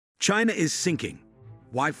China is sinking.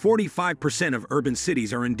 Why 45% of urban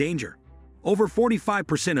cities are in danger? Over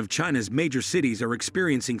 45% of China's major cities are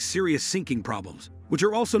experiencing serious sinking problems, which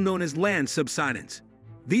are also known as land subsidence.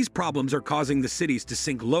 These problems are causing the cities to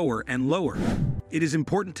sink lower and lower. It is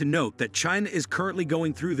important to note that China is currently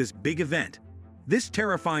going through this big event. This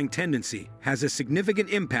terrifying tendency has a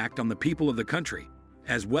significant impact on the people of the country,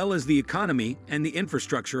 as well as the economy and the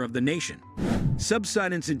infrastructure of the nation.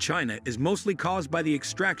 Subsidence in China is mostly caused by the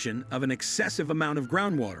extraction of an excessive amount of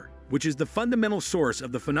groundwater, which is the fundamental source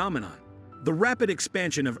of the phenomenon. The rapid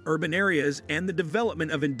expansion of urban areas and the development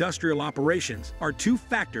of industrial operations are two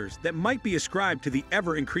factors that might be ascribed to the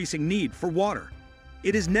ever-increasing need for water.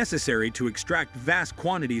 It is necessary to extract vast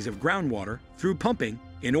quantities of groundwater through pumping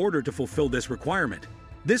in order to fulfill this requirement.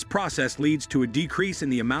 This process leads to a decrease in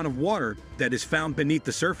the amount of water that is found beneath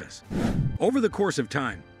the surface. Over the course of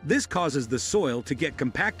time, this causes the soil to get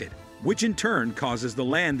compacted, which in turn causes the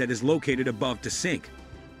land that is located above to sink.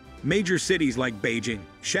 Major cities like Beijing,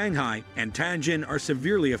 Shanghai, and Tianjin are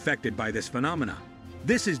severely affected by this phenomena.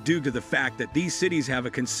 This is due to the fact that these cities have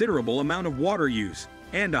a considerable amount of water use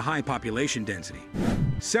and a high population density.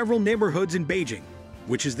 Several neighborhoods in Beijing,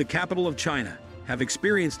 which is the capital of China, have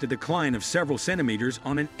experienced a decline of several centimeters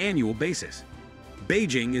on an annual basis.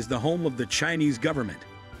 Beijing is the home of the Chinese government.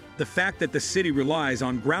 The fact that the city relies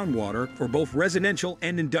on groundwater for both residential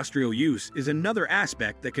and industrial use is another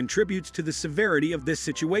aspect that contributes to the severity of this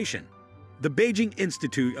situation. The Beijing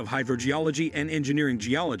Institute of Hydrogeology and Engineering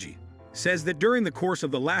Geology says that during the course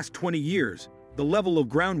of the last 20 years, the level of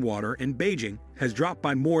groundwater in Beijing has dropped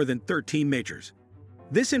by more than 13 meters.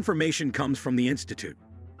 This information comes from the institute.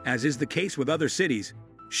 As is the case with other cities,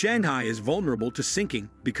 Shanghai is vulnerable to sinking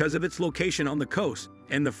because of its location on the coast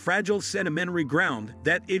and the fragile sedimentary ground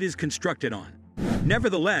that it is constructed on.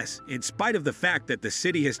 Nevertheless, in spite of the fact that the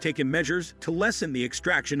city has taken measures to lessen the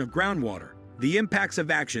extraction of groundwater, the impacts of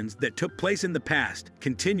actions that took place in the past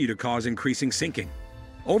continue to cause increasing sinking.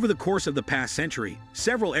 Over the course of the past century,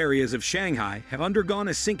 several areas of Shanghai have undergone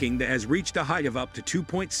a sinking that has reached a height of up to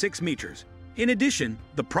 2.6 meters. In addition,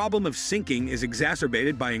 the problem of sinking is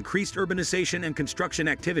exacerbated by increased urbanization and construction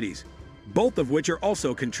activities, both of which are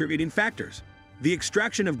also contributing factors. The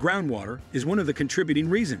extraction of groundwater is one of the contributing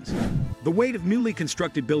reasons. The weight of newly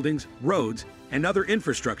constructed buildings, roads, and other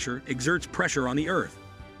infrastructure exerts pressure on the earth,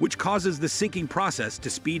 which causes the sinking process to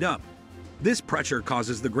speed up. This pressure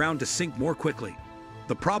causes the ground to sink more quickly.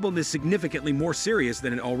 The problem is significantly more serious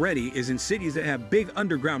than it already is in cities that have big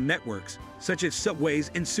underground networks, such as subways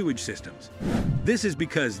and sewage systems. This is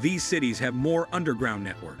because these cities have more underground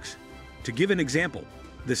networks. To give an example,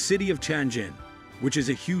 the city of Tianjin, which is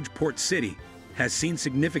a huge port city, has seen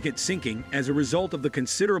significant sinking as a result of the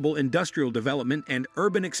considerable industrial development and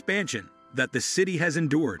urban expansion that the city has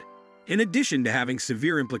endured. In addition to having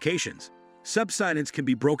severe implications, subsidence can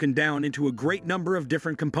be broken down into a great number of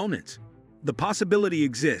different components. The possibility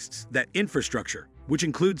exists that infrastructure, which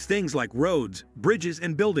includes things like roads, bridges,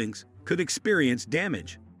 and buildings, could experience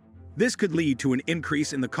damage. This could lead to an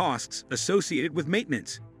increase in the costs associated with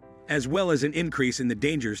maintenance, as well as an increase in the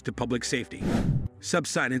dangers to public safety.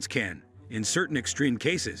 Subsidence can, in certain extreme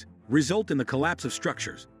cases, result in the collapse of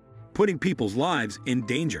structures, putting people's lives in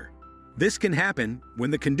danger. This can happen when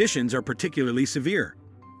the conditions are particularly severe.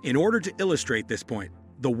 In order to illustrate this point,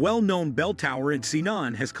 the well-known bell tower in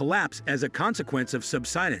Sinan has collapsed as a consequence of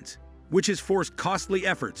subsidence, which has forced costly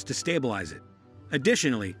efforts to stabilize it.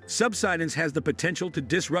 Additionally, subsidence has the potential to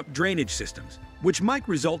disrupt drainage systems, which might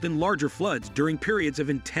result in larger floods during periods of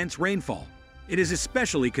intense rainfall. It is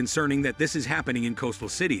especially concerning that this is happening in coastal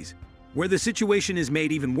cities, where the situation is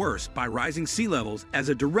made even worse by rising sea levels as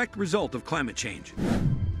a direct result of climate change.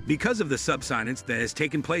 Because of the subsidence that has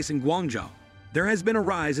taken place in Guangzhou, there has been a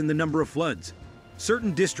rise in the number of floods.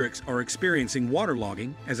 Certain districts are experiencing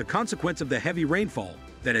waterlogging as a consequence of the heavy rainfall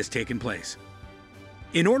that has taken place.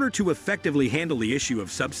 In order to effectively handle the issue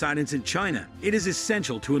of subsidence in China, it is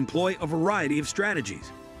essential to employ a variety of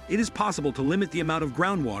strategies. It is possible to limit the amount of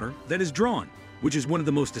groundwater that is drawn, which is one of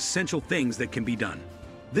the most essential things that can be done.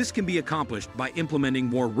 This can be accomplished by implementing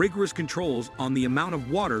more rigorous controls on the amount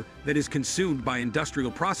of water that is consumed by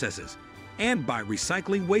industrial processes and by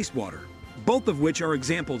recycling wastewater, both of which are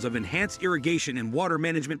examples of enhanced irrigation and water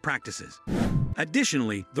management practices.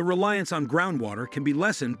 Additionally, the reliance on groundwater can be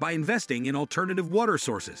lessened by investing in alternative water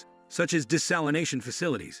sources, such as desalination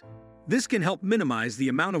facilities. This can help minimize the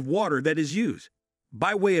amount of water that is used.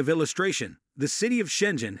 By way of illustration, the city of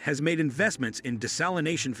Shenzhen has made investments in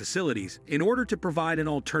desalination facilities in order to provide an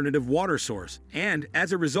alternative water source and,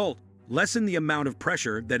 as a result, lessen the amount of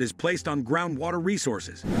pressure that is placed on groundwater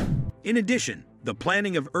resources. In addition, The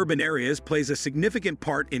planning of urban areas plays a significant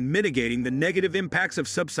part in mitigating the negative impacts of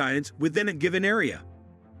subsidence within a given area.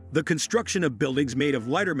 The construction of buildings made of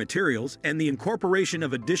lighter materials and the incorporation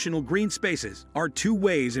of additional green spaces are two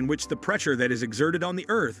ways in which the pressure that is exerted on the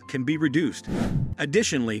Earth can be reduced.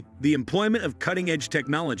 Additionally, the employment of cutting-edge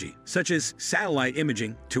technology, such as satellite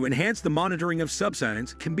imaging, to enhance the monitoring of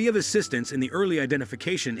subsidence can be of assistance in the early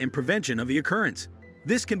identification and prevention of the occurrence.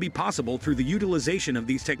 This can be possible through the utilization of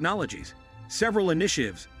these technologies. Several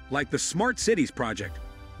initiatives, like the Smart Cities project,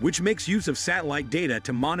 which makes use of satellite data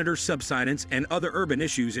to monitor subsidence and other urban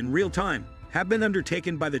issues in real time, have been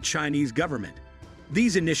undertaken by the Chinese government.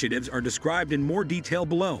 These initiatives are described in more detail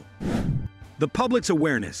below. The public's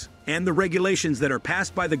awareness and the regulations that are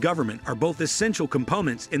passed by the government are both essential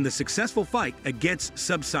components in the successful fight against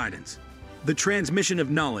subsidence. The transmission of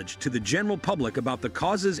knowledge to the general public about the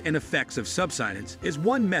causes and effects of subsidence is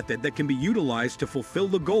one method that can be utilized to fulfill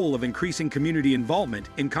the goal of increasing community involvement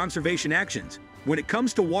in conservation actions. When it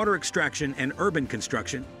comes to water extraction and urban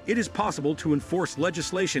construction, it is possible to enforce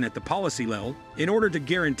legislation at the policy level in order to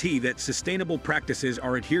guarantee that sustainable practices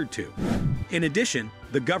are adhered to. In addition,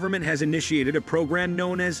 the government has initiated a program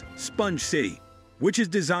known as Sponge City, which is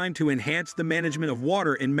designed to enhance the management of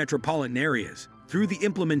water in metropolitan areas through the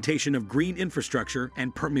implementation of green infrastructure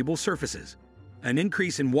and permeable surfaces. An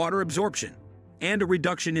increase in water absorption and a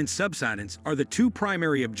reduction in subsidence are the two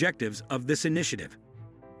primary objectives of this initiative.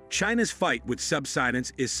 China's fight with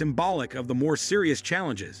subsidence is symbolic of the more serious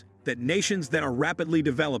challenges that nations that are rapidly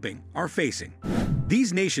developing are facing.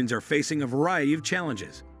 These nations are facing a variety of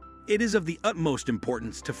challenges. It is of the utmost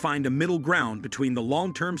importance to find a middle ground between the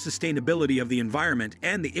long-term sustainability of the environment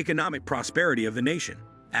and the economic prosperity of the nation.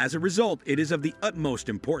 As a result, it is of the utmost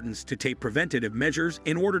importance to take preventative measures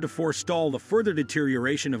in order to forestall the further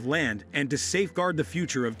deterioration of land and to safeguard the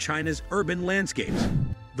future of China's urban landscapes.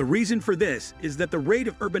 The reason for this is that the rate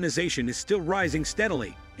of urbanization is still rising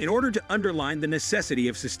steadily in order to underline the necessity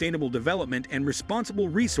of sustainable development and responsible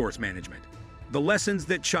resource management. The lessons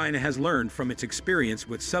that China has learned from its experience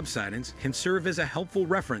with subsidence can serve as a helpful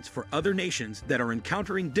reference for other nations that are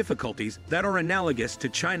encountering difficulties that are analogous to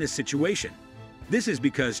China's situation. This is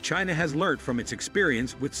because China has learned from its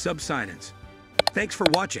experience with subsidence. Thanks for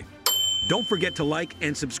watching. Don't forget to like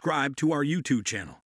and subscribe to our YouTube channel.